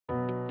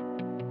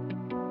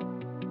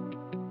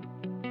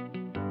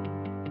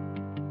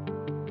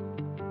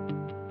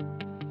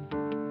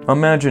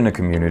Imagine a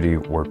community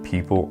where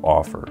people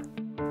offer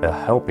a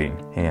helping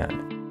hand,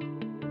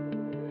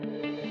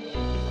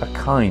 a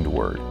kind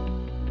word,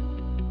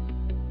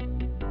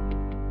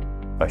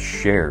 a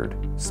shared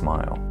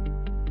smile,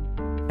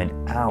 an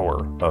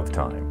hour of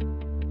time,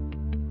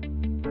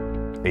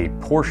 a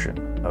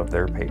portion of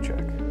their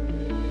paycheck,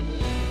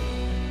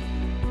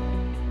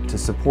 to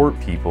support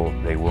people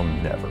they will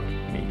never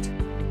meet.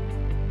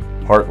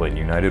 Heartland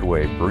United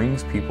Way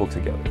brings people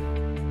together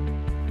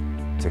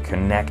to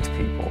connect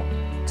people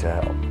to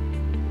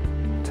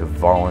help, to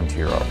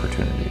volunteer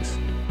opportunities,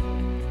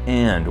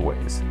 and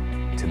ways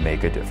to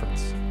make a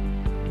difference.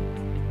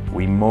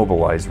 We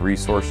mobilize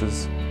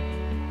resources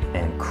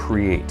and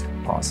create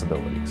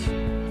possibilities.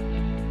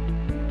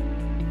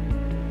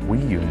 We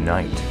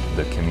unite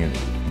the community,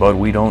 but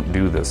we don't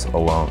do this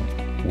alone.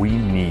 We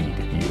need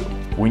you.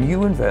 When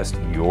you invest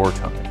your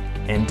time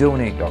and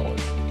donate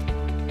dollars,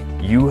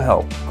 you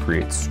help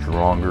create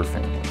stronger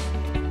families,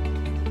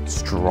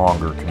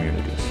 stronger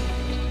communities,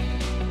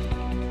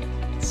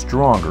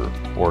 stronger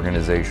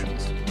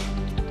organizations.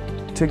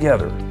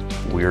 Together,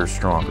 we are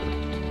stronger.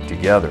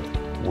 Together,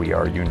 we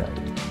are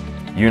united.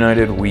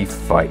 United, we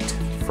fight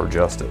for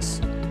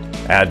justice,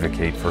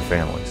 advocate for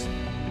families,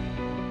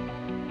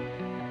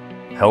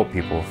 help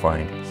people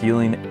find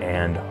healing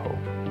and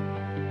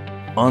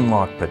hope,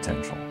 unlock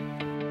potential,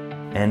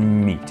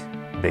 and meet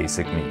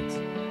basic needs.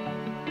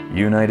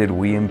 United,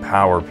 we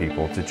empower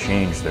people to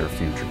change their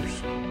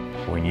futures.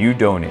 When you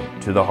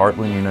donate to the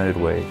Heartland United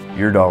Way,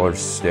 your dollars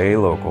stay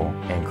local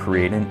and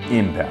create an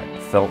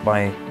impact felt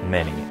by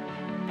many.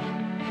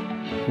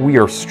 We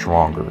are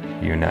stronger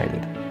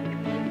united.